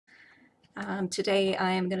Today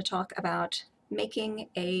I am going to talk about making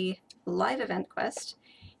a live event quest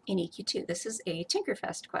in EQ2. This is a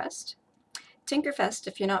Tinkerfest quest. Tinkerfest,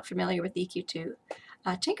 if you're not familiar with EQ2,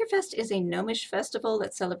 Tinkerfest is a gnomish festival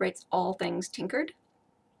that celebrates all things tinkered.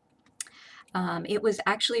 It was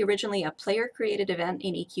actually originally a player-created event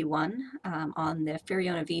in EQ1 on the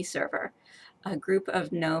Firiona V server. A group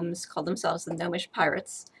of gnomes called themselves the Gnomish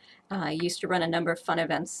Pirates used to run a number of fun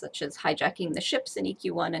events, such as hijacking the ships in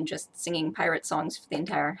EQ1 and just singing pirate songs for the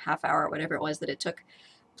entire half hour, whatever it was that it took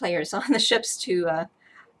players on the ships to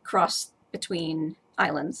cross between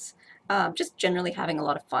islands, just generally having a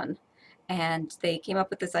lot of fun. And they came up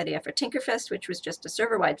with this idea for Tinkerfest, which was just a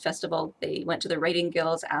server-wide festival. They went to the raiding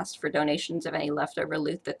guilds, asked for donations of any leftover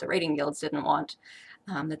loot that the raiding guilds didn't want,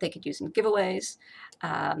 that they could use in giveaways.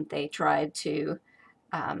 They tried to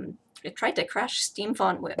crash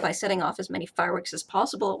Steamfont by setting off as many fireworks as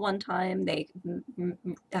possible at one time. They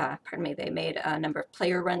made a number of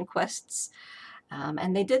player-run quests,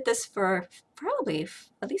 and they did this for probably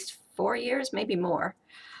at least 4 years, maybe more,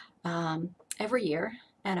 every year,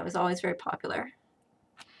 and it was always very popular.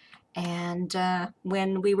 And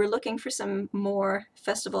when we were looking for some more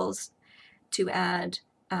festivals to add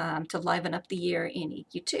to liven up the year in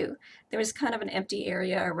EQ2, there was kind of an empty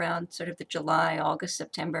area around sort of the July, August,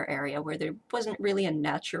 September area where there wasn't really a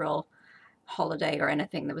natural holiday or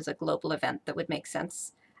anything that was a global event that would make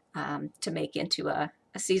sense to make into a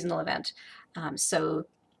seasonal event. So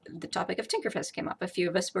the topic of Tinkerfest came up. A few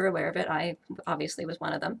of us were aware of it. I obviously was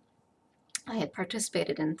one of them. I had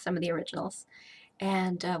participated in some of the originals,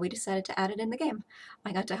 and we decided to add it in the game.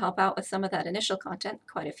 I got to help out with some of that initial content.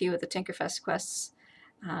 Quite a few of the Tinkerfest quests,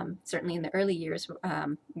 certainly in the early years,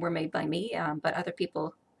 were made by me, but other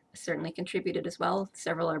people certainly contributed as well.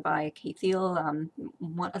 Several are by Keithiel.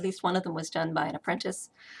 At least one of them was done by an apprentice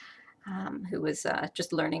who was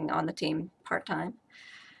just learning on the team part-time.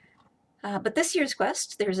 But this year's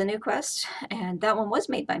quest, there's a new quest, and that one was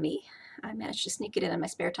made by me. I managed to sneak it in my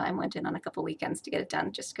spare time, went in on a couple weekends to get it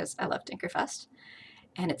done just because I love Tinkerfest,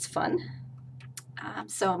 and it's fun.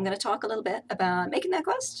 So I'm going to talk a little bit about making that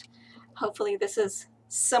quest. Hopefully this is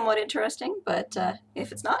somewhat interesting, but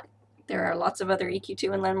if it's not, there are lots of other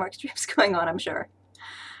EQ2 and landmark streams going on, I'm sure.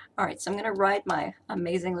 Alright, so I'm going to ride my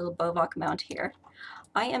amazing little Bovok mount here.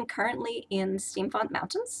 I am currently in Steamfont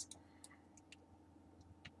Mountains,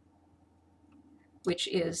 which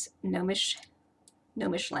is gnomish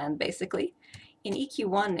land, basically. In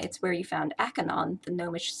EQ1, it's where you found Akanon, the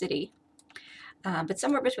gnomish city. But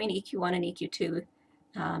somewhere between EQ1 and EQ2,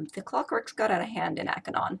 the clockworks got out of hand in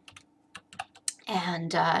Akanon.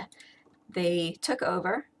 And they took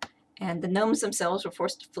over, and the gnomes themselves were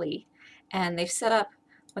forced to flee. And they've set up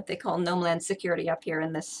what they call Gnomeland security up here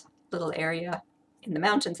in this little area in the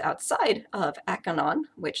mountains outside of Akanon,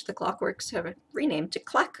 which the clockworks have renamed to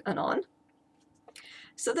Clackanon.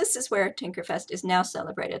 So this is where Tinkerfest is now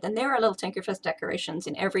celebrated, and there are little Tinkerfest decorations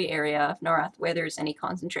in every area of Norath where there's any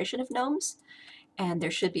concentration of gnomes, and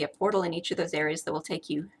there should be a portal in each of those areas that will take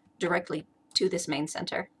you directly to this main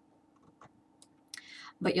center.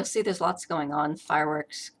 But you'll see there's lots going on: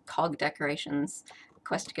 fireworks, cog decorations,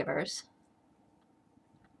 quest givers.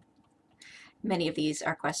 Many of these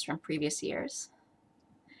are quests from previous years,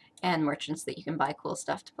 and merchants that you can buy cool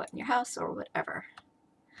stuff to put in your house or whatever.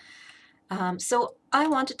 So I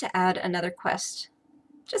wanted to add another quest,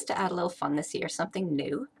 just to add a little fun this year, something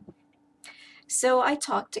new. So I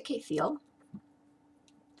talked to Keithiel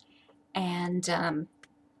and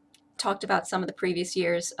talked about some of the previous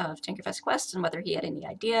years of Tinkerfest quests and whether he had any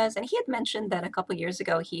ideas. And he had mentioned that a couple years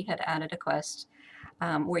ago he had added a quest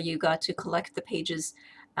where you got to collect the pages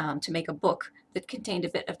to make a book that contained a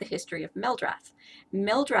bit of the history of Meldrath.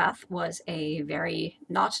 Meldrath was a very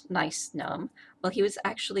not nice gnome. Well, he was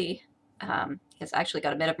actually has actually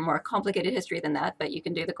got a bit of a more complicated history than that, but you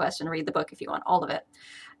can do the quest and read the book if you want all of it.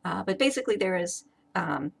 But basically there is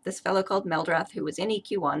this fellow called Meldrath who was in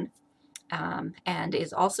EQ1 and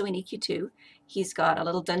is also in EQ2. He's got a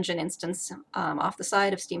little dungeon instance off the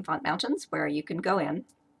side of Steamfont Mountains where you can go in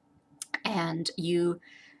and you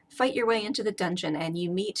fight your way into the dungeon, and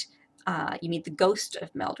you meet the ghost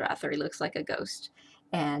of Meldrath, or he looks like a ghost,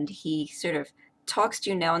 and he sort of talks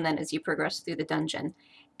to you now and then as you progress through the dungeon,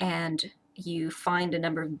 and you find a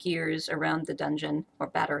number of gears around the dungeon, or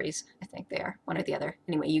batteries, I think they are, one or the other.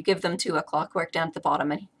 Anyway, you give them to a clockwork down at the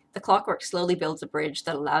bottom, and the clockwork slowly builds a bridge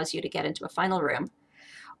that allows you to get into a final room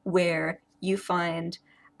where you find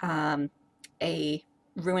a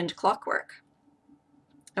ruined clockwork,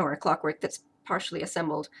 or a clockwork that's partially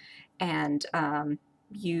assembled, and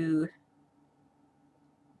you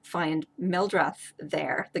find Meldrath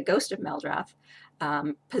there, the ghost of Meldrath,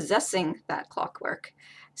 possessing that clockwork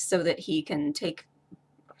so that he can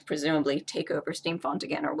presumably take over Steamfont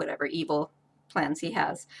again, or whatever evil plans he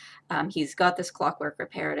has. He's got this clockwork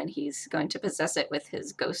repaired, and he's going to possess it with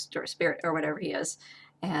his ghost or spirit or whatever he is,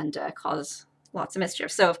 and cause lots of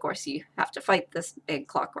mischief. So of course you have to fight this big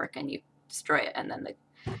clockwork, and you destroy it, and then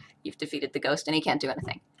you've defeated the ghost, and he can't do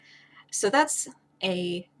anything. So that's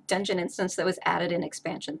a dungeon instance that was added in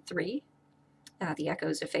expansion 3, the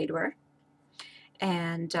Echoes of Fadewar.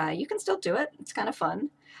 And you can still do it. It's kind of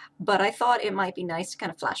fun. But I thought it might be nice to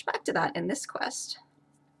kind of flash back to that in this quest.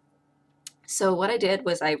 So what I did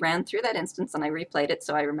was I ran through that instance and I replayed it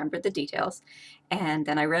so I remembered the details. And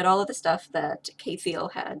then I read all of the stuff that Kay Thiel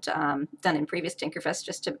had done in previous Tinkerfest,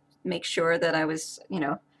 just to make sure that I was,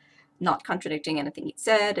 not contradicting anything he'd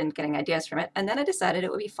said and getting ideas from it. And then I decided it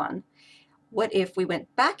would be fun. What if we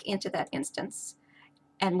went back into that instance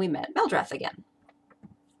and we met Meldrath again?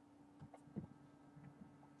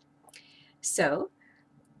 So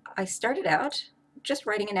I started out just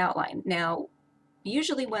writing an outline. Now,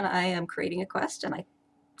 usually when I am creating a quest, and I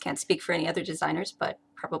can't speak for any other designers, but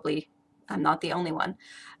probably I'm not the only one,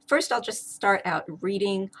 first I'll just start out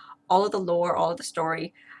reading all of the lore, all of the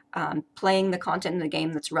story, playing the content in the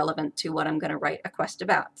game that's relevant to what I'm going to write a quest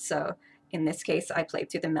about. So in this case, I played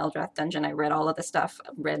through the Meldrath dungeon. I read all of the stuff,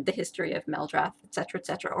 read the history of Meldrath,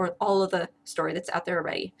 etc., or all of the story that's out there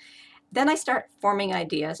already. Then I start forming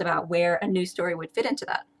ideas about where a new story would fit into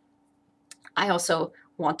that. I also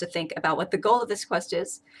want to think about what the goal of this quest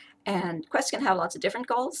is, and quests can have lots of different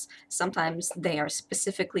goals. Sometimes they are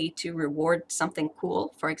specifically to reward something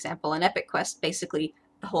cool. For example, an epic quest, basically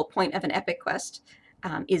the whole point of an epic quest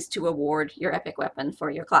is to award your epic weapon for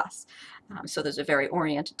your class. So those are very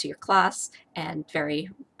oriented to your class and very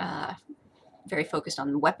focused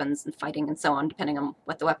on weapons and fighting and so on, depending on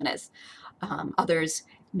what the weapon is. Others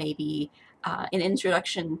may be an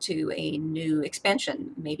introduction to a new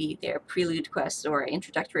expansion. Maybe they're prelude quests or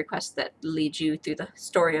introductory quests that lead you through the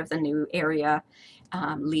story of the new area,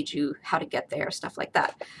 lead you how to get there, stuff like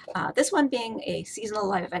that. This one, being a seasonal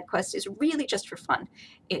live event quest, is really just for fun.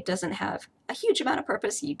 It doesn't have a huge amount of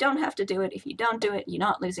purpose. You don't have to do it. If you don't do it, you're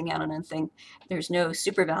not losing out on anything. There's no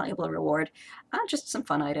super valuable reward, just some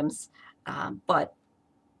fun items. But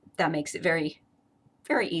that makes it very,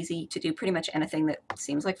 very easy to do pretty much anything that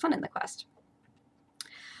seems like fun in the quest.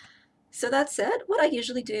 So that said, what I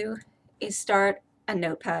usually do is start a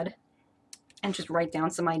notepad and just write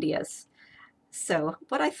down some ideas. So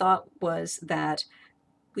what I thought was that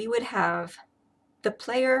we would have the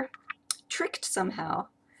player tricked somehow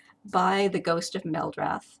by the ghost of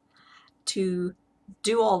Meldrath to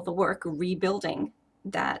do all the work rebuilding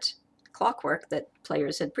that clockwork that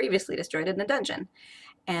players had previously destroyed in the dungeon.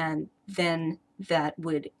 And then that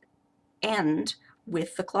would end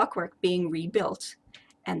with the clockwork being rebuilt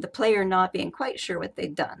and the player not being quite sure what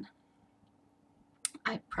they'd done.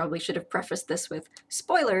 I probably should have prefaced this with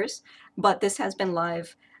spoilers, but this has been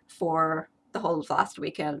live for the whole of last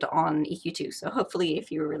weekend on EQ2, so hopefully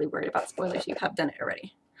if you were really worried about spoilers, you have done it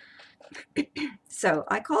already. So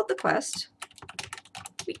I called the quest,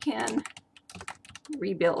 We Can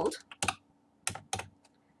Rebuild,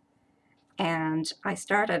 and I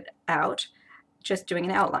started out just doing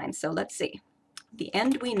an outline. So let's see. The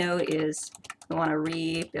end we know is we want to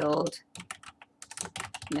rebuild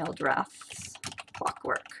Meldrath's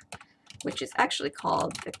clockwork, which is actually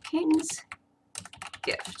called the King's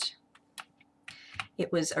Gift.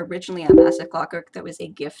 It was originally a massive clockwork that was a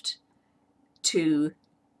gift to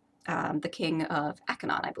the King of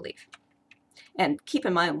Achenon, I believe. And keep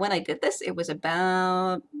in mind, when I did this, it was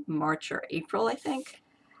about March or April, I think.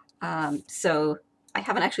 So I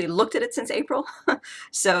haven't actually looked at it since April,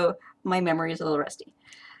 so my memory is a little rusty.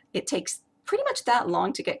 It takes pretty much that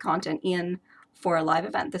long to get content in for a live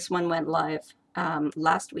event. This one went live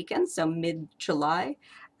last weekend, so mid-July.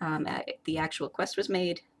 The actual quest was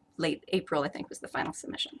made late April, I think, was the final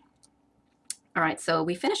submission. All right, so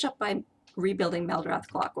we finish up by rebuilding Meldrath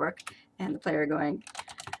clockwork, and the player going,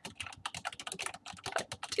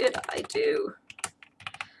 what did I do?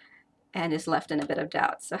 And is left in a bit of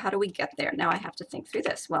doubt. So how do we get there? Now I have to think through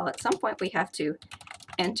this. Well, at some point we have to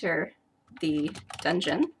enter the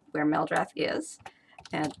dungeon where Meldrath is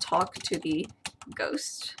and talk to the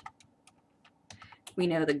ghost. We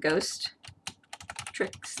know the ghost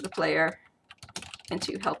tricks the player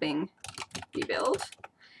into helping rebuild,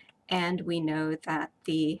 and we know that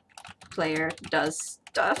the player does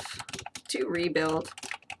stuff to rebuild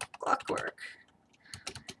clockwork.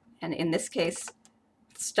 And in this case,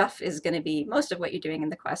 stuff is going to be most of what you're doing in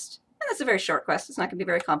the quest. And it's a very short quest. It's not going to be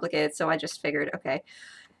very complicated, so I just figured, okay,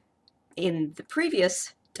 in the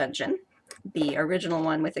previous dungeon, the original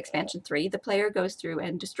one with expansion 3, the player goes through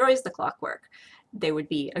and destroys the clockwork. There would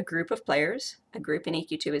be a group of players. A group in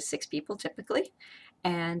EQ2 is 6 people typically,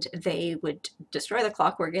 and they would destroy the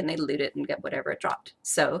clockwork and they loot it and get whatever it dropped.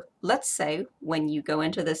 So let's say when you go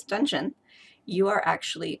into this dungeon, you are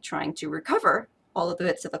actually trying to recover all of the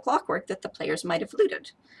bits of the clockwork that the players might have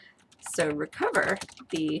looted. So recover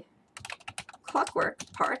the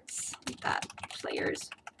clockwork parts that players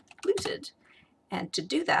looted. And to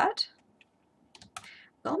do that,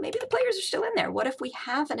 well, maybe the players are still in there. What if we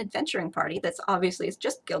have an adventuring party that's obviously has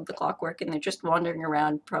just killed the clockwork and they're just wandering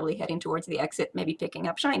around, probably heading towards the exit, maybe picking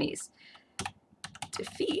up shinies?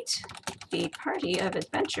 Defeat the party of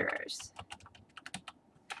adventurers.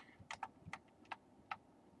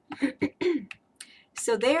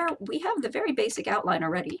 So there we have the very basic outline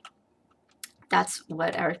already. That's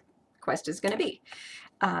what our quest is going to be.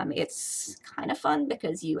 It's kind of fun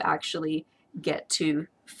because you actually get to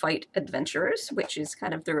fight adventurers, which is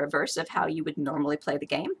kind of the reverse of how you would normally play the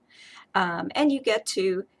game. And you get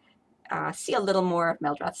to see a little more of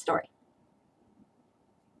Meldrath's story.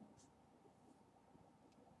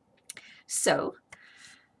 So,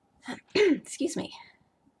 excuse me.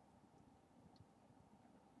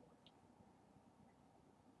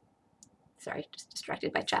 Sorry, just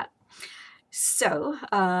distracted by chat. So,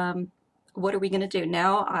 what are we going to do?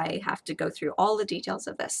 Now I have to go through all the details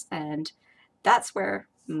of this, and that's where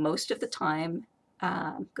most of the time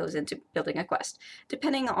goes into building a quest.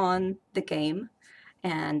 Depending on the game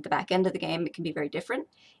and the back end of the game, it can be very different.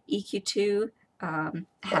 EQ2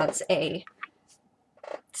 has a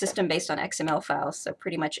system based on XML files, so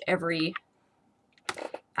pretty much everything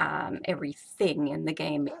in the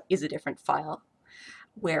game is a different file.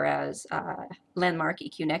 Whereas Landmark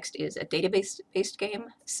EQ2 is a database-based game,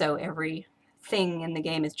 so everything in the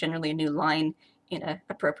game is generally a new line in an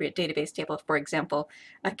appropriate database table. For example,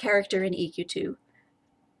 a character in EQ2,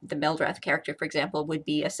 the Meldrath character, for example, would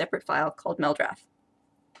be a separate file called Meldrath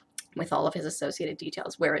with all of his associated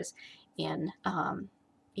details, whereas in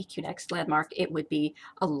EQ2 Landmark, it would be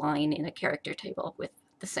a line in a character table with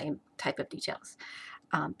the same type of details.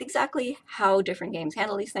 Exactly how different games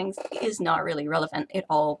handle these things is not really relevant. It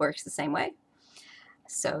all works the same way.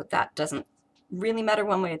 So that doesn't really matter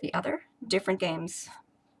one way or the other. Different games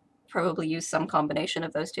probably use some combination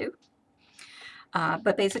of those two.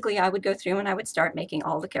 But basically I would go through and I would start making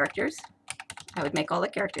all the characters. I would make all the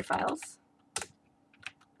character files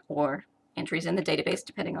or entries in the database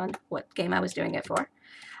depending on what game I was doing it for.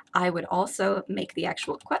 I would also make the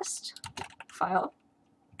actual quest file.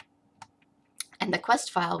 And the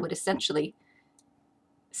quest file would essentially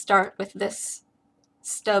start with this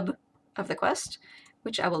stub of the quest,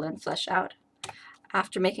 which I will then flesh out.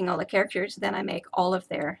 After making all the characters, then I make all of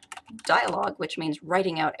their dialogue, which means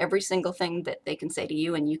writing out every single thing that they can say to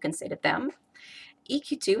you and you can say to them.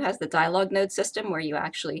 EQ2 has the dialogue node system where you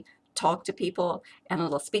actually talk to people and a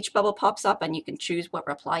little speech bubble pops up and you can choose what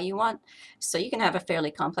reply you want. So you can have a fairly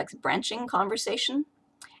complex branching conversation.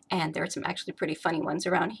 And there are some actually pretty funny ones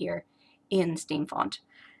around here in Steam font.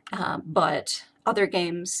 But other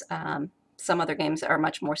games, some other games are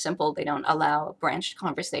much more simple. They don't allow branched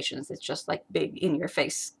conversations. It's just like big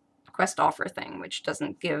in-your-face quest offer thing, which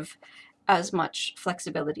doesn't give as much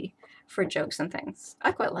flexibility for jokes and things.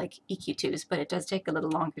 I quite like EQ2s, but it does take a little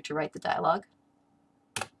longer to write the dialogue.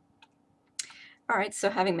 All right, so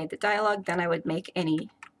having made the dialogue, then I would make any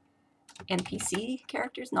NPC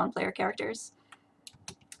characters, non-player characters.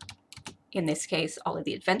 In this case, all of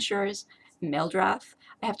the adventurers, Meldrath.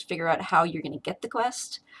 I have to figure out how you're going to get the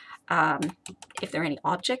quest. If there are any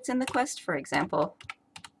objects in the quest, for example,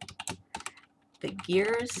 the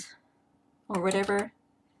gears or whatever.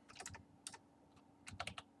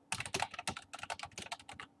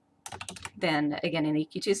 Then again, in the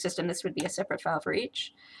EQ2 system, this would be a separate file for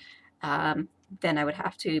each. Then I would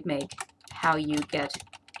have to make how you get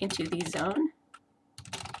into the zone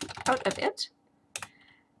out of it.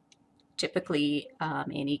 Typically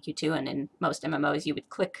in EQ2 and in most MMOs, you would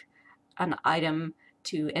click an item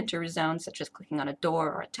to enter a zone, such as clicking on a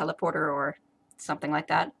door or a teleporter or something like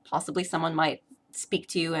that. Possibly someone might speak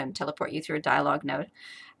to you and teleport you through a dialogue node.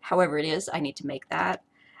 However it is, I need to make that.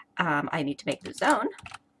 I need to make the zone.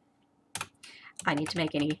 I need to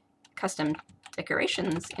make any custom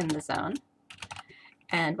decorations in the zone.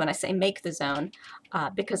 And when I say make the zone,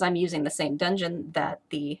 because I'm using the same dungeon that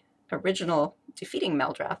the original defeating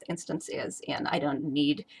Meldrath instance is in, I don't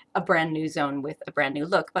need a brand new zone with a brand new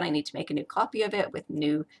look, but I need to make a new copy of it with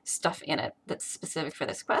new stuff in it that's specific for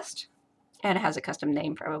this quest. And it has a custom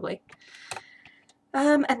name probably.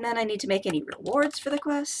 And then I need to make any rewards for the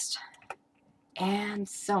quest, and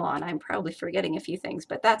so on. I'm probably forgetting a few things,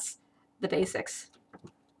 but that's the basics.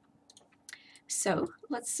 So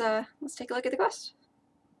let's take a look at the quest.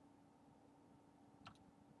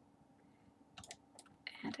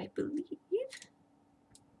 And I believe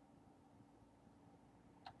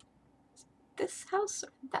this house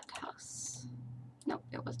or that house. Nope,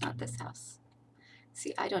 it was not this house.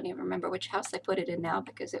 See, I don't even remember which house I put it in now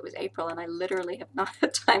because it was April and I literally have not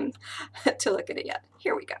had time to look at it yet.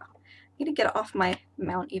 Here we go. I'm gonna get off my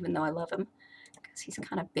mount even though I love him because he's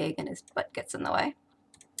kind of big and his butt gets in the way.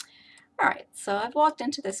 All right, so I've walked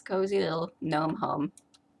into this cozy little gnome home.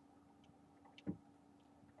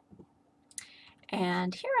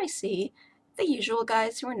 And here I see the usual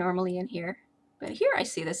guys who are normally in here. But here I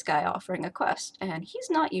see this guy offering a quest, and he's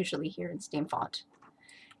not usually here in Steamfont.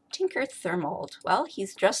 Tinkerfest. Well,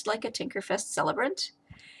 he's dressed like a Tinkerfest celebrant.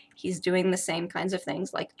 He's doing the same kinds of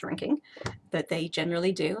things, like drinking, that they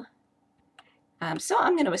generally do. So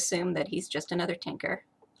I'm going to assume that he's just another tinker,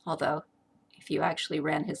 although if you actually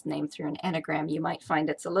ran his name through an anagram, you might find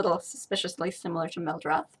it's a little suspiciously similar to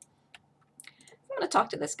Meldroth. I'm going to talk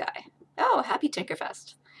to this guy. Oh, happy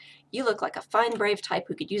Tinkerfest. You look like a fine, brave type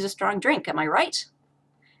who could use a strong drink, am I right?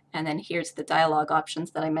 And then here's the dialogue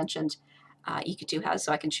options that I mentioned EQ2 has,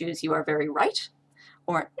 so I can choose you are very right,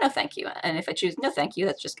 or no thank you. And if I choose no thank you,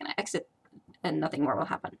 that's just going to exit and nothing more will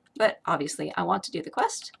happen. But obviously I want to do the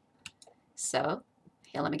quest, so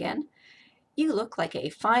hail him again. You look like a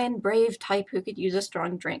fine, brave type who could use a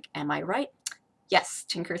strong drink, am I right? Yes,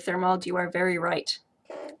 Tinkerfest, you are very right.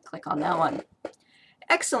 Click on that one.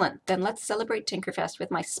 Excellent, then let's celebrate Tinkerfest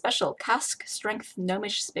with my special cask strength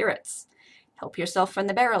gnomish spirits. Help yourself from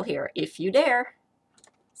the barrel here, if you dare.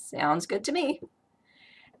 Sounds good to me.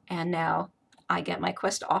 And now I get my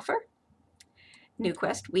quest offer. New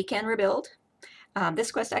quest, We Can Rebuild.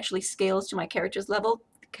 This quest actually scales to my character's level.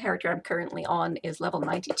 The character I'm currently on is level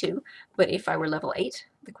 92, but if I were level 8,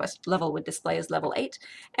 the quest level would display as level 8,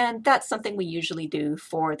 and that's something we usually do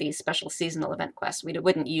for these special seasonal event quests. We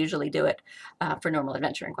wouldn't usually do it for normal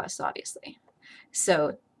adventuring quests, obviously.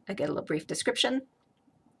 So I get a little brief description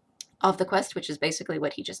of the quest, which is basically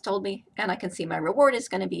what he just told me, and I can see my reward is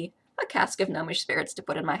going to be a cask of gnomish spirits to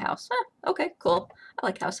put in my house. Okay, cool. I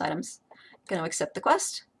like house items. Going to accept the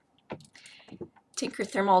quest.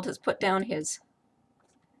 Tinkerfest has put down his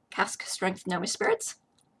cask strength gnomish spirits,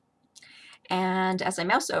 and as I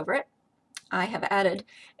mouse over it, I have added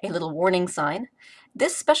a little warning sign.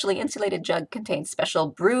 This specially insulated jug contains special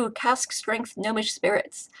brew cask strength gnomish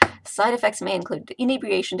spirits. Side effects may include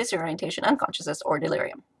inebriation, disorientation, unconsciousness, or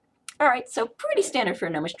delirium. All right, so pretty standard for a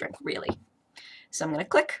gnomish drink, really. So I'm going to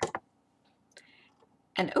click,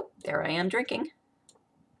 and oh, there I am drinking.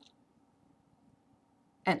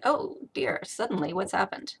 And oh dear, suddenly what's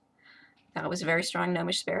happened? That was very strong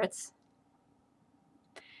gnomish spirits.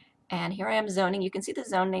 And here I am zoning. You can see the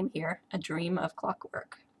zone name here, A Dream of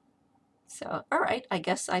Clockwork. So, all right, I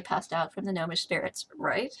guess I passed out from the gnomish spirits,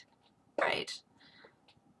 right? Right.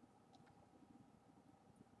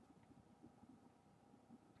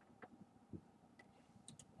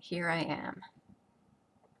 Here I am.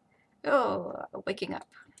 Oh, waking up.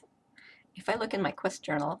 If I look in my quest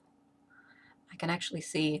journal, I can actually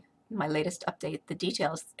see my latest update, the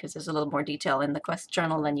details, because there's a little more detail in the quest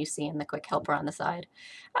journal than you see in the quick helper on the side.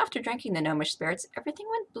 After drinking the gnomish spirits, everything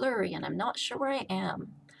went blurry and I'm not sure where I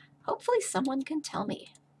am. Hopefully someone can tell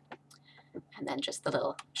me. And then just the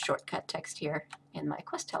little shortcut text here in my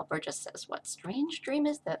quest helper just says, what strange dream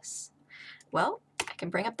is this? Well, I can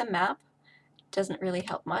bring up the map. It doesn't really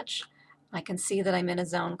help much. I can see that I'm in a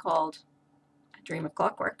zone called A Dream of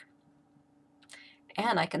Clockwork.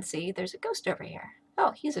 And I can see there's a ghost over here.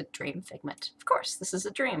 Oh, he's a dream figment. Of course, this is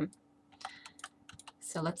a dream.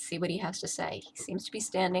 So let's see what he has to say. He seems to be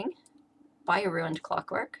standing by a ruined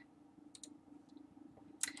clockwork.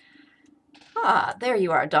 Ah, there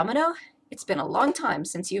you are, Domino. It's been a long time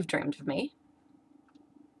since you've dreamed of me.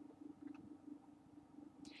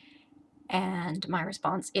 And my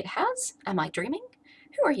response, it has? Am I dreaming?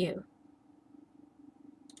 Who are you?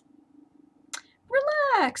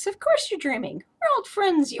 Relax, of course you're dreaming. We're old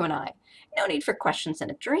friends, you and I. No need for questions in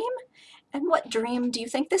a dream. And what dream do you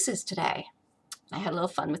think this is today? I had a little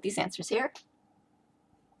fun with these answers here.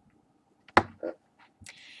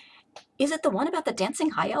 Is it the one about the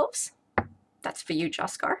dancing high elves? That's for you,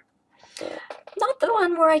 Joskar. Not the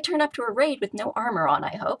one where I turn up to a raid with no armor on,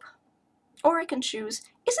 I hope. Or I can choose,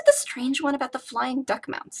 is it the strange one about the flying duck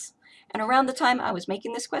mounts? And around the time I was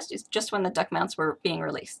making this quest is just when the duck mounts were being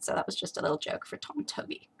released, so that was just a little joke for Tom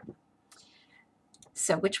Toby.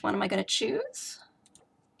 So which one am I going to choose?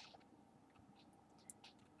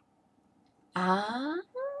 I'm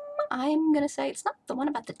going to say it's not the one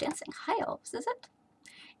about the dancing high elves, is it?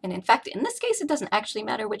 And in fact, in this case, it doesn't actually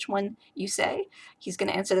matter which one you say. He's going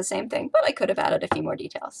to answer the same thing, but I could have added a few more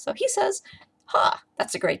details. So he says, "Ha,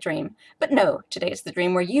 that's a great dream. But no, today is the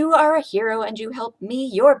dream where you are a hero and you help me,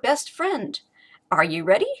 your best friend. Are you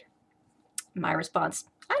ready?" My response,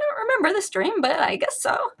 "I don't remember this dream, but I guess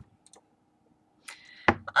so.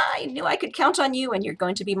 I knew I could count on you, and you're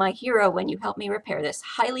going to be my hero when you help me repair this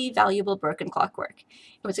highly valuable broken clockwork.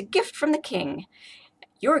 It was a gift from the king.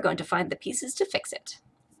 You're going to find the pieces to fix it."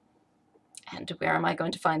 And where am I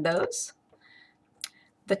going to find those?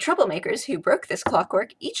 The troublemakers who broke this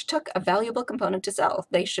clockwork each took a valuable component to sell.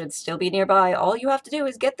 They should still be nearby. All you have to do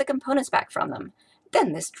is get the components back from them.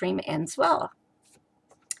 Then this dream ends well.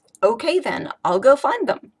 Okay then, I'll go find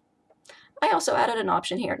them. I also added an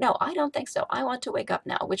option here. No, I don't think so. I want to wake up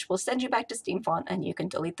now, which will send you back to Steam Font, and you can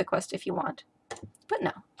delete the quest if you want. But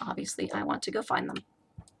no, obviously I want to go find them.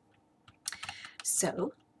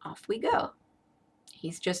 So off we go.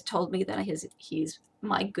 He's just told me that he's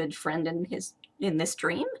my good friend in this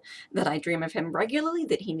dream, that I dream of him regularly,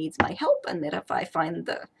 that he needs my help, and that if I find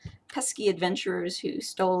the pesky adventurers who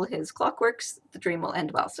stole his clockworks, the dream will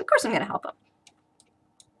end well. So of course I'm going to help him.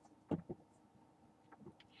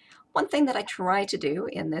 One thing that I try to do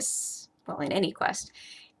in this, well, in any quest,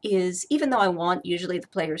 is even though I want usually the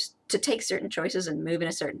players to take certain choices and move in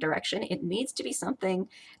a certain direction, it needs to be something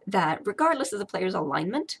that, regardless of the player's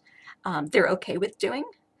alignment, they're okay with doing.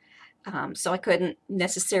 So I couldn't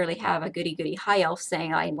necessarily have a goody-goody high elf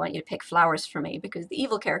saying, "I want you to pick flowers for me," because the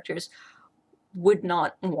evil characters would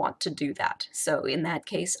not want to do that. So in that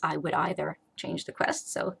case, I would either change the quest,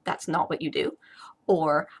 so that's not what you do,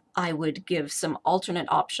 or I would give some alternate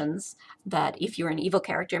options that if you're an evil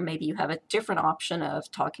character, maybe you have a different option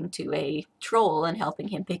of talking to a troll and helping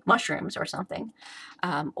him pick mushrooms or something,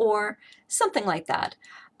 or something like that.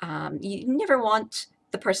 You never want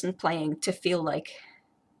the person playing to feel like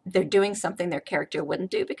they're doing something their character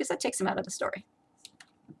wouldn't do, because that takes them out of the story.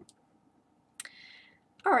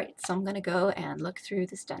 All right, so I'm going to go and look through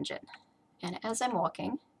this dungeon. And as I'm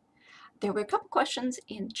walking, there were a couple questions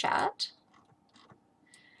in chat.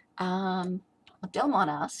 Delmon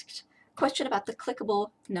asked a question about the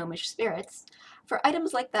clickable gnomish spirits. For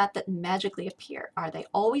items like that that magically appear, are they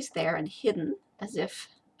always there and hidden as if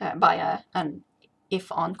by an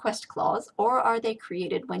if on quest clause, or are they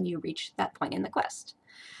created when you reach that point in the quest?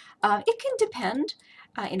 It can depend.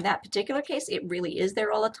 In that particular case, it really is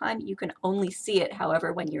there all the time. You can only see it,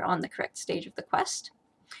 however, when you're on the correct stage of the quest.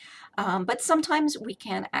 But sometimes we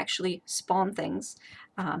can actually spawn things,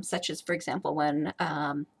 such as, for example, when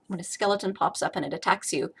a skeleton pops up and it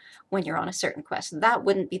attacks you when you're on a certain quest. That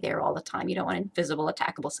wouldn't be there all the time. You don't want invisible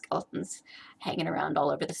attackable skeletons hanging around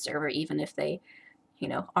all over the server, even if they,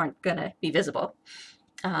 aren't gonna be visible.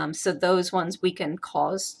 So those ones we can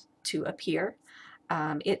cause to appear.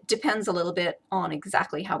 It depends a little bit on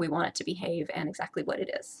exactly how we want it to behave and exactly what it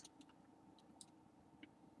is.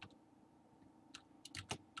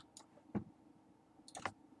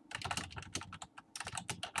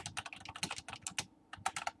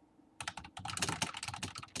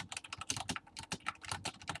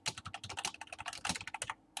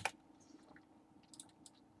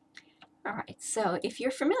 All right, so if you're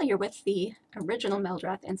familiar with the original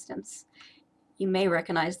Meldrath instance, you may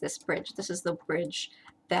recognize this bridge. This is the bridge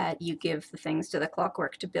that you give the things to the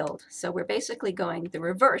clockwork to build. So we're basically going the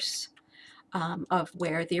reverse of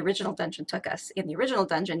where the original dungeon took us. In the original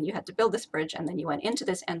dungeon, you had to build this bridge, and then you went into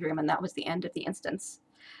this end room, and that was the end of the instance.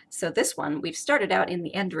 So this one, we've started out in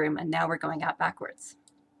the end room, and now we're going out backwards.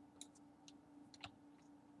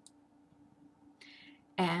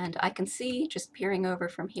 And I can see, just peering over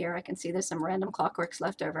from here, I can see there's some random clockworks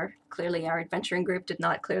left over. Clearly our adventuring group did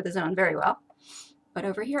not clear the zone very well. But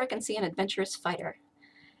over here I can see an adventurous fighter.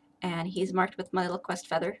 And he's marked with my little quest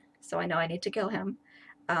feather, so I know I need to kill him.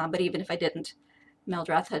 But even if I didn't,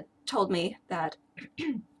 Meldrath had told me that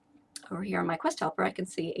over here on my quest helper I can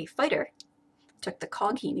see a fighter took the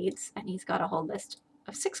cog he needs, and he's got a whole list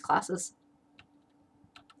of 6 classes,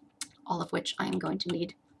 all of which I am going to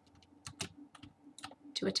need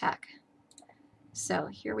to attack. So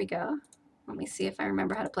here we go. Let me see if I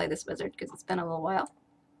remember how to play this wizard, because it's been a little while.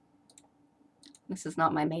 This is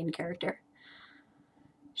not my main character.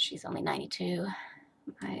 She's only 92.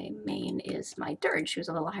 My main is my dirge, who's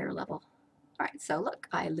a little higher level. Alright, so look,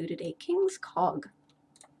 I looted a king's cog.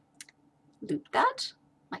 Loot that.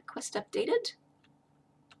 My quest updated.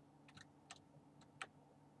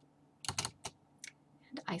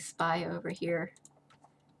 And I spy over here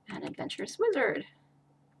an adventurous wizard.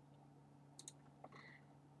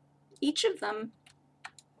 Each of them,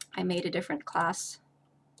 I made a different class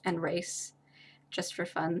and race just for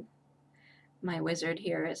fun. my wizard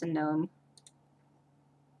here is a gnome.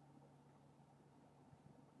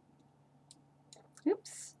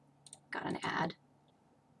 Oops, got an ad.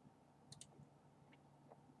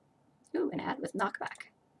 Ooh, an ad with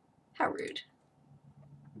knockback. How rude.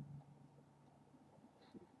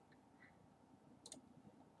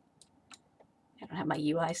 I don't have my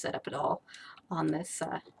UI set up at all on this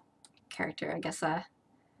character. I guess I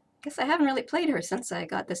haven't really played her since I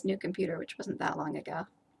got this new computer, which wasn't that long ago.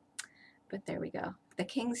 But there we go. The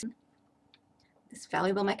king's... This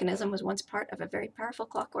valuable mechanism was once part of a very powerful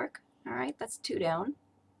clockwork. All right, that's 2 down.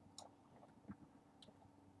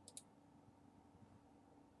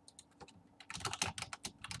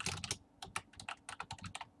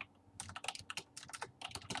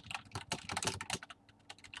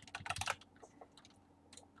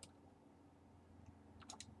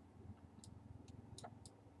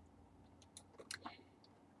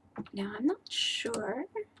 Now, I'm not sure.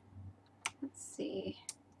 Let's see.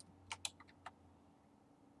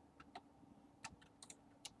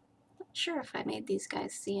 Not sure if I made these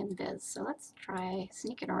guys see invis, so let's try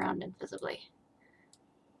sneaking around invisibly.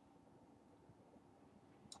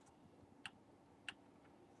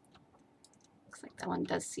 Looks like that one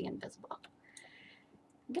does see invisible.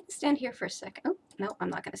 I'm gonna stand here for a second. Oh, no, I'm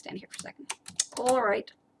not gonna stand here for a second. All right.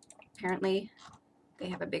 Apparently, they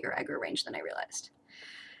have a bigger aggro range than I realized.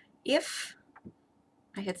 If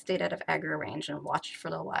I had stayed out of aggro range and watched for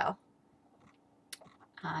a little while,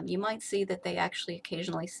 you might see that they actually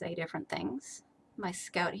occasionally say different things. My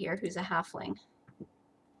scout here, who's a halfling,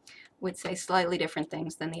 would say slightly different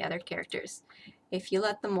things than the other characters. If you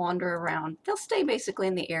let them wander around, they'll stay basically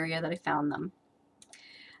in the area that I found them.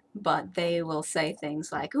 But they will say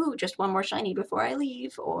things like, ooh, just one more shiny before I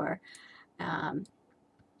leave, or I'm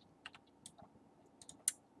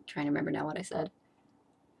trying to remember now what I said.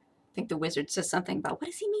 I think the wizard says something about, what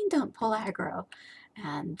does he mean don't pull aggro?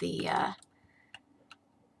 And the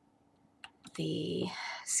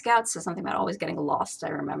scout says something about always getting lost,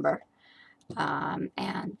 I remember.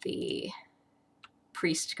 And the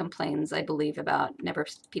priest complains, I believe, about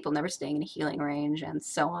people never staying in a healing range and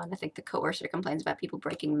so on. I think the coercer complains about people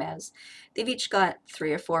breaking mez. They've each got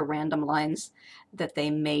 3 or 4 random lines that they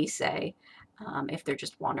may say if they're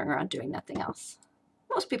just wandering around doing nothing else.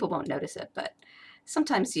 Most people won't notice it, but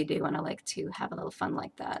sometimes you do, and I like to have a little fun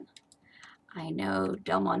like that. I know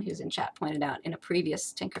Delmon, who's in chat, pointed out in a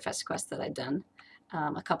previous Tinkerfest quest that I'd done,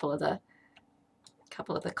 a couple of the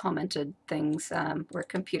commented things were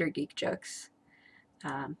computer geek jokes,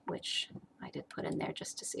 which I did put in there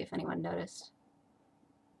just to see if anyone noticed.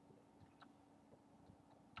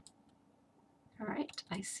 All right,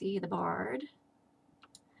 I see the bard.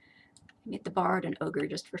 I made the bard an ogre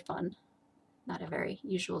just for fun. Not a very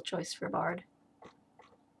usual choice for a bard.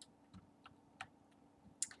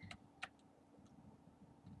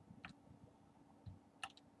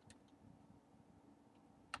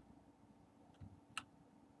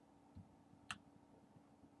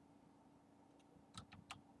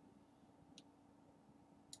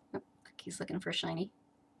 Oh, Cookie's looking for a shiny.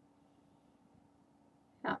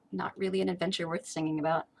 Oh, not really an adventure worth singing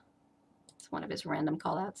about. It's one of his random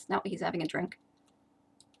callouts. Now he's having a drink.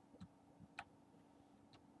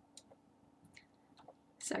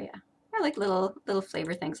 So yeah, I like little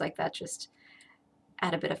flavor things like that, just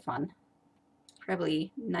add a bit of fun.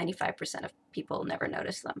 Probably 95% of people never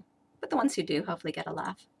notice them, but the ones who do hopefully get a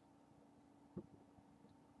laugh.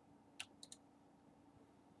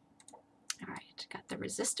 All right, got the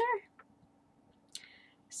resistor.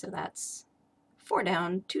 So that's 4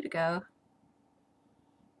 down, 2 to go.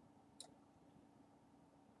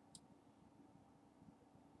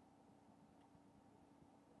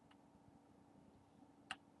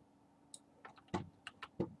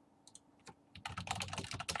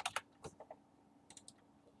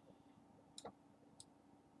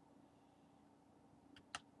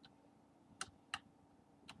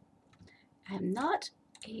 I am not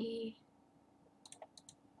a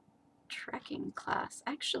tracking class.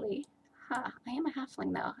 Actually, I am a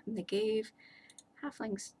halfling though, and they gave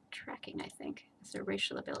halflings tracking, I think, as their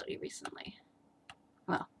racial ability recently.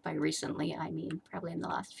 Well, by recently, I mean probably in the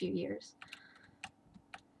last few years.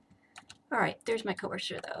 All right, there's my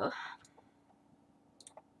coercer though.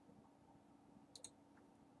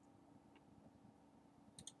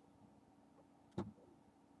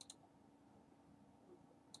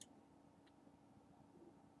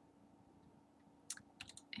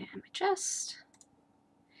 And my chest.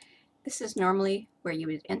 This is normally where you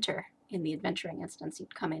would enter in the adventuring instance.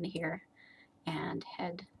 You'd come in here and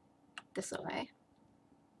head this way.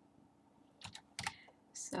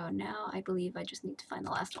 So now I believe I just need to find the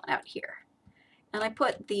last one out here. And I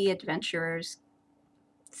put the adventurers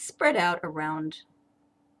spread out around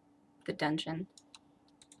the dungeon.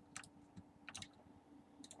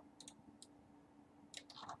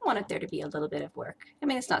 I wanted there to be a little bit of work. I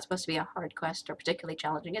mean, it's not supposed to be a hard quest or particularly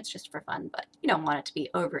challenging, it's just for fun, but you don't want it to be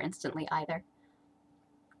over instantly either.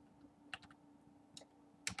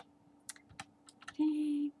 I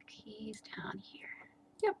think he's down here.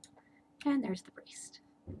 Yep, and there's the priest.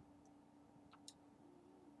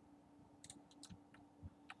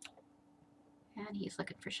 And he's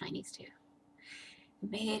looking for shinies too.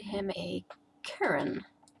 Made him a Karen,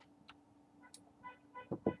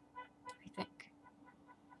 I think.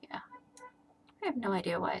 Yeah. I have no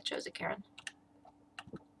idea why I chose a Karen.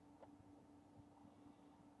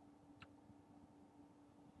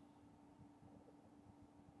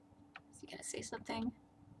 Is he gonna say something?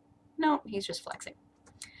 No, he's just flexing.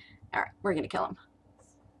 Alright, we're gonna kill him.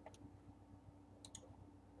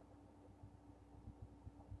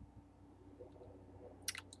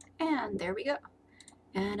 And there we go.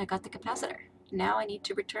 And I got the capacitor. Now I need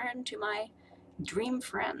to return to my dream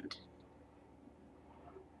friend.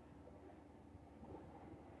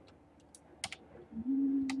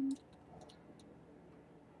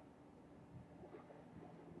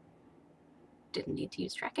 Didn't need to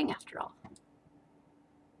use tracking after all.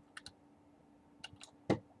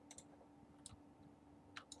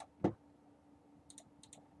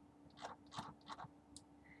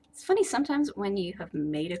 It's funny sometimes when you have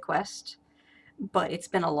made a quest, but it's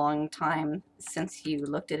been a long time since you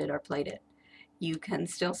looked at it or played it, you can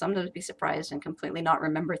still sometimes be surprised and completely not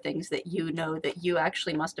remember things that you know that you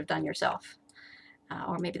actually must have done yourself.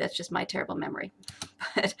 Or maybe that's just my terrible memory.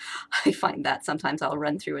 But I find that sometimes I'll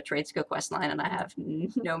run through a Tradesco quest line and I have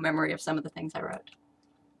no memory of some of the things I wrote.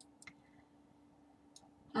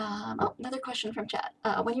 Oh, another question from chat.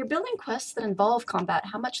 When you're building quests that involve combat,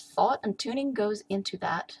 how much thought and tuning goes into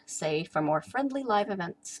that, say, for more friendly live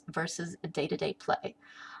events versus day-to-day play?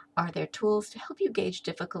 Are there tools to help you gauge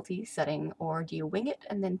difficulty setting, or do you wing it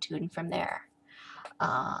and then tune from there?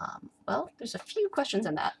 Well, there's a few questions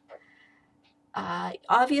in that.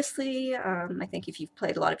 Obviously, I think if you've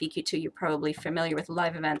played a lot of EQ2, you're probably familiar with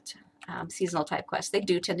live event seasonal type quests. They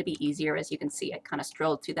do tend to be easier. As you can see, I kind of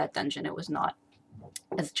strolled through that dungeon. It was not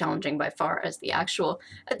as challenging by far as the actual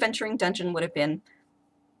adventuring dungeon would have been.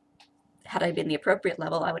 Had I been the appropriate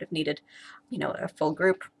level, I would have needed, you know, a full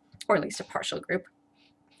group, or at least a partial group,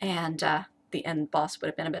 and the end boss would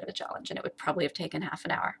have been a bit of a challenge, and it would probably have taken half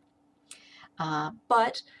an hour.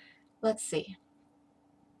 But let's see.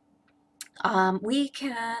 We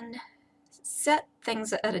can set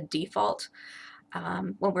things at a default.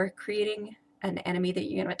 When we're creating an enemy that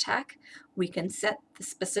you're going to attack, we can set the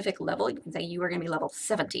specific level. You can say you are going to be level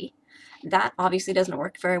 70. That obviously doesn't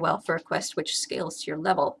work very well for a quest which scales to your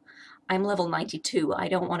level. I'm level 92. I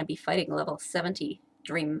don't want to be fighting level 70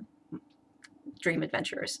 dream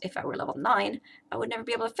adventurers. If I were level 9, I would never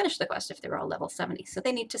be able to finish the quest if they were all level 70. So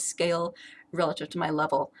they need to scale relative to my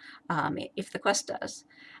level, if the quest does.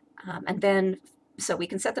 And then, so we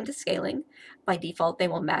can set them to scaling. By default, they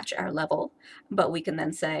will match our level, but we can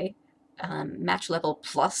then say match level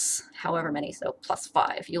plus however many, so plus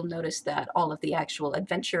 5. You'll notice that all of the actual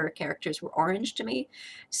adventurer characters were orange to me,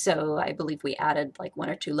 so I believe we added like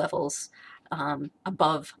 1 or 2 levels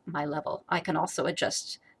above my level. I can also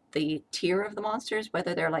adjust the tier of the monsters,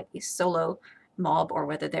 whether they're like a solo mob or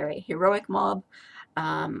whether they're a heroic mob.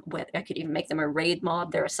 I could even make them a raid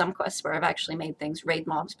mob. There are some quests where I've actually made things raid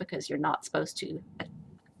mobs because you're not supposed to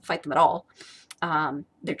fight them at all.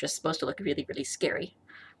 They're just supposed to look really, really scary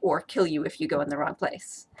or kill you if you go in the wrong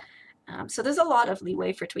place. So there's a lot of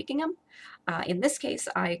leeway for tweaking them. In this case,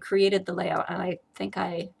 I created the layout and I think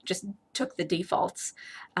I just took the defaults.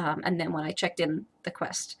 And then when I checked in the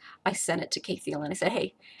quest, I sent it to Kathiel and I said,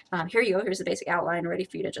 hey, here you go. Here's the basic outline ready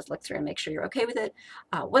for you to just look through and make sure you're okay with it.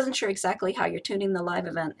 Wasn't sure exactly how you're tuning the live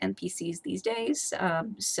event NPCs these days.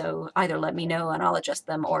 So either let me know and I'll adjust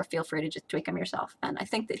them, or feel free to just tweak them yourself. And I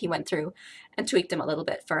think that he went through and tweaked them a little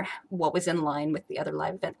bit for what was in line with the other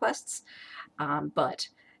live event quests. But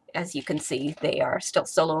as you can see, they are still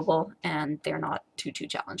soloable and they're not too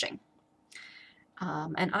challenging.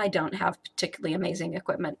 And I don't have particularly amazing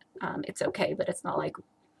equipment. It's okay, but it's not like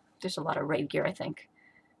there's a lot of raid gear, I think.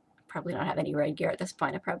 Probably don't have any raid gear at this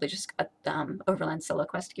point. I probably just got Overland Solo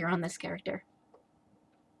Quest gear on this character.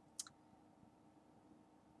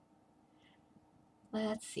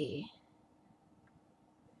 Let's see.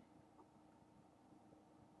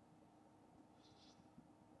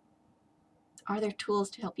 Are there tools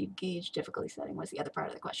to help you gauge difficulty setting, was the other part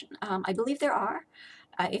of the question. I believe there are.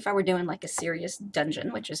 If I were doing like a serious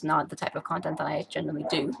dungeon, which is not the type of content that I generally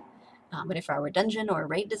do, But if I were a dungeon or a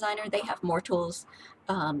raid designer, they have more tools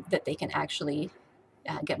that they can actually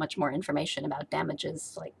get much more information about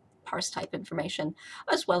damages, like parse type information,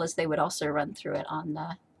 as well as they would also run through it on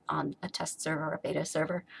a test server or a beta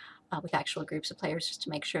server with actual groups of players, just to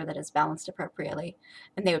make sure that it's balanced appropriately.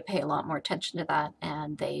 And they would pay a lot more attention to that,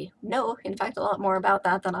 and they know, in fact, a lot more about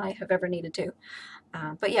that than I have ever needed to.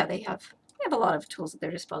 But yeah, they have a lot of tools at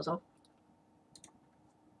their disposal.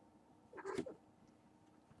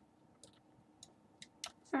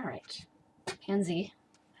 All right, Pansy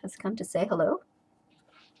has come to say hello.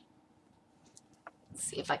 Let's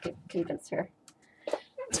see if I could convince her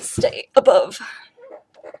to stay above.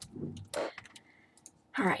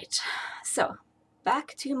 All right, so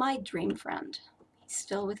back to my dream friend. He's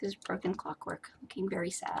still with his broken clockwork, looking very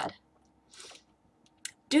sad.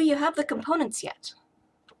 Do you have the components yet?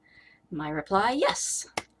 My reply, yes.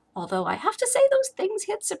 Although I have to say those things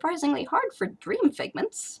hit surprisingly hard for dream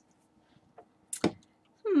figments.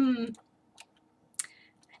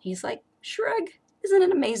 He's like, shrug. Isn't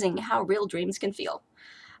it amazing how real dreams can feel?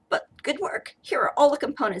 But good work. Here are all the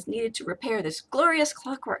components needed to repair this glorious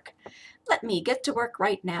clockwork. Let me get to work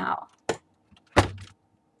right now.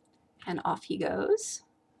 And off he goes,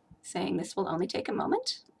 saying this will only take a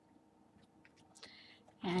moment.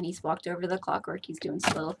 And he's walked over to the clockwork. He's doing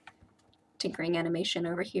some little tinkering animation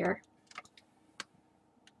over here.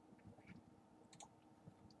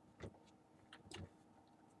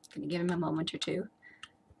 Gonna give him a moment or two.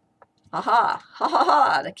 Aha! Ha ha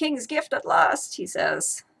ha! The king's gift at last, he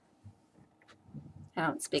says. I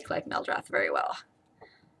don't speak like Meldrath very well.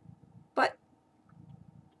 But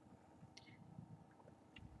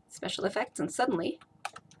special effects, and suddenly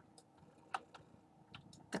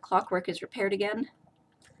the clockwork is repaired again,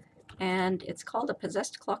 and it's called a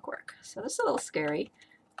possessed clockwork. So this is a little scary.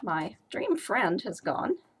 My dream friend has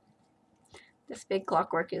gone. This big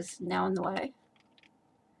clockwork is now in the way.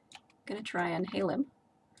 I'm gonna try and hail him.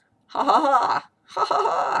 Ha ha ha! Ha ha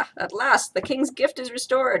ha! At last, the king's gift is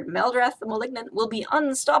restored. Meldrath the Malignant will be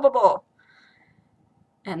unstoppable.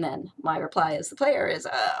 And then my reply as the player is,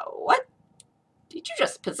 what? Did you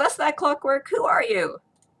just possess that clockwork? Who are you?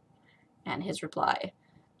 And his reply,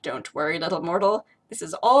 don't worry, little mortal. This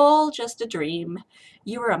is all just a dream.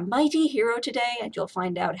 You are a mighty hero today, and you'll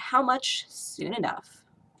find out how much soon enough.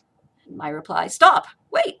 And my reply, stop!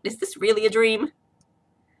 Wait, is this really a dream?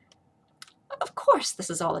 Of course this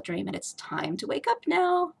is all a dream, and it's time to wake up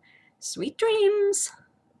now. Sweet dreams.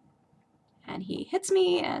 And he hits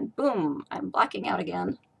me, and boom, I'm blacking out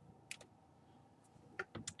again.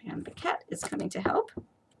 And the cat is coming to help.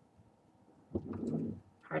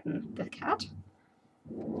 Pardon the cat.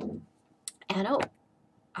 And oh,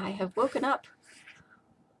 I have woken up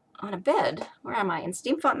on a bed. Where am I? In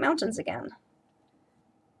Steamfont Mountains again.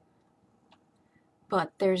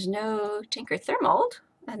 But there's no Tinker Thermold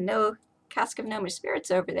and no Cask of Gnomish Spirits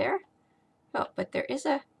over there. Oh, but there is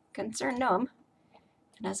a concerned gnome.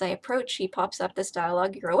 And as I approach, he pops up this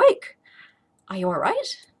dialogue. You're awake. Are you all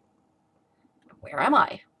right? Where am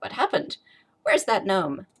I? What happened? Where's that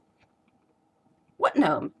gnome? What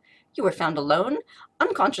gnome? You were found alone,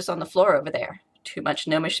 unconscious on the floor over there. Too much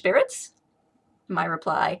gnomish spirits? My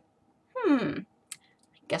reply, I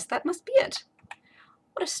guess that must be it.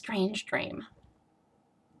 What a strange dream.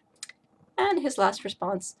 And his last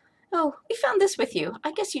response, oh, we found this with you.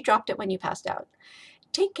 I guess you dropped it when you passed out.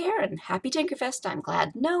 Take care and happy Tinkerfest. I'm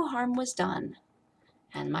glad no harm was done.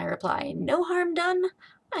 And my reply, no harm done?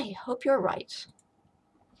 I hope you're right.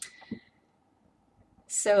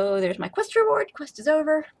 So there's my quest reward. Quest is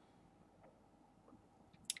over.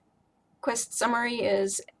 Quest summary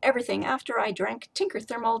is everything after I drank Tinker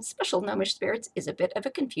Thermold's special gnomish spirits is a bit of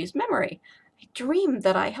a confused memory. I dreamed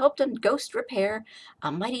that I helped a ghost repair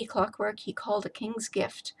a mighty clockwork he called a king's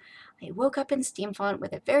gift. I woke up in Steamfont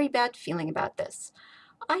with a very bad feeling about this.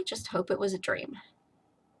 I just hope it was a dream.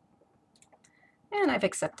 And I've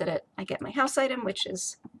accepted it. I get my house item, which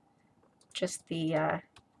is just the,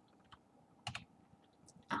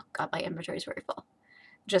 oh god, my inventory is very full.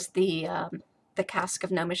 Just the cask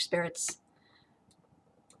of gnomish spirits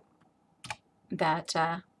that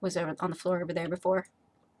was over on the floor over there before,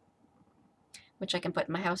 which I can put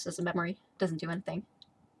in my house as a memory. Doesn't do anything.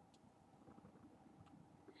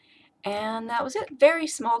 And that was it. Very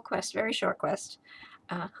small quest, very short quest.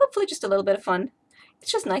 Hopefully just a little bit of fun.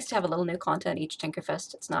 It's just nice to have a little new content each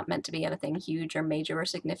Tinkerfest. It's not meant to be anything huge or major or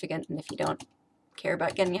significant, and if you don't care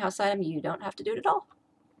about getting a house item, you don't have to do it at all.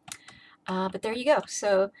 But there you go.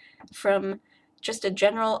 So from just a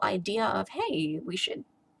general idea of, hey, we should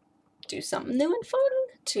do something new and fun,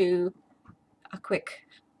 to a quick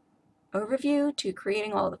overview, to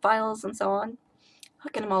creating all the files and so on.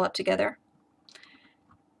 hooking them all up together.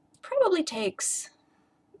 Probably takes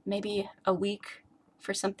maybe a week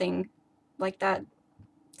for something like that.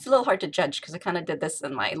 It's a little hard to judge because I kind of did this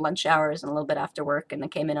in my lunch hours and a little bit after work, and I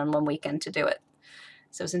came in on one weekend to do it.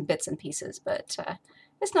 So it was in bits and pieces, but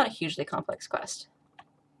it's not a hugely complex quest.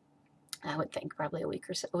 I would think probably a week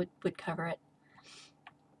or so would cover it.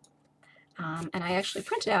 And I actually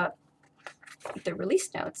printed out the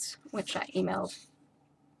release notes, which I emailed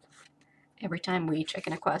every time we check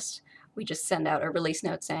in a quest. We just send out a release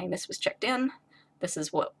note saying this was checked in, this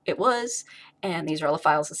is what it was, and these are all the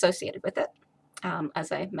files associated with it.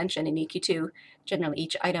 As I mentioned in EQ2, generally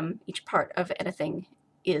each item, each part of anything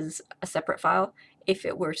is a separate file. If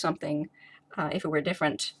it were something, if it were a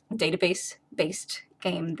different database-based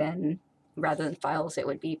game, then rather than files, it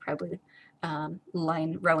would be probably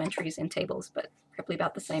line row entries in tables, but probably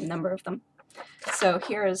about the same number of them. So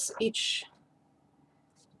here is each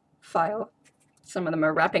file. Some of them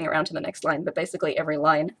are wrapping around to the next line, but basically every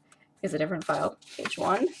line is a different file. Page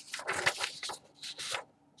 1,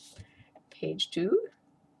 page 2,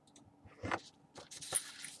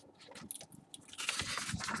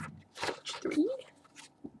 page 3,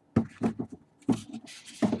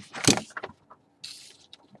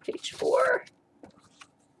 page 4.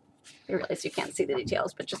 I realize you can't see the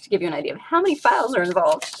details, but just to give you an idea of how many files are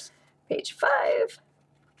involved. Page 5,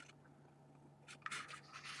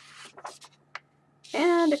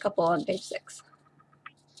 and a couple on page 6.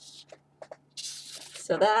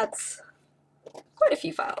 So that's quite a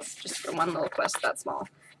few files just for one little quest that small.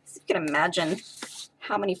 So you can imagine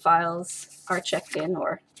how many files are checked in,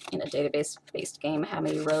 or in a database-based game, how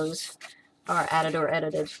many rows are added or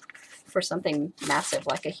edited for something massive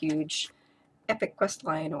like a huge epic quest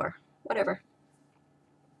line or whatever.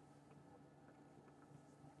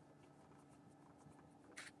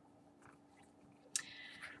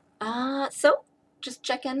 So just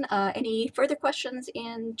check in. Any further questions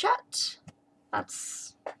in chat?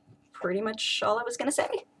 That's pretty much all I was going to say.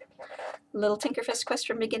 Little Tinkerfest quest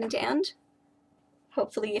from beginning to end.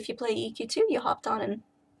 Hopefully if you play EQ2, you hopped on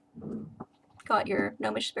and got your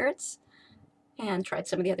gnomish spirits and tried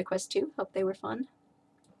some of the other quests too. Hope they were fun.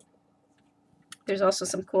 There's also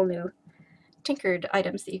some cool new tinkered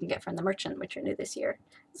items that you can get from the merchant, which are new this year,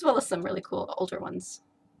 as well as some really cool older ones.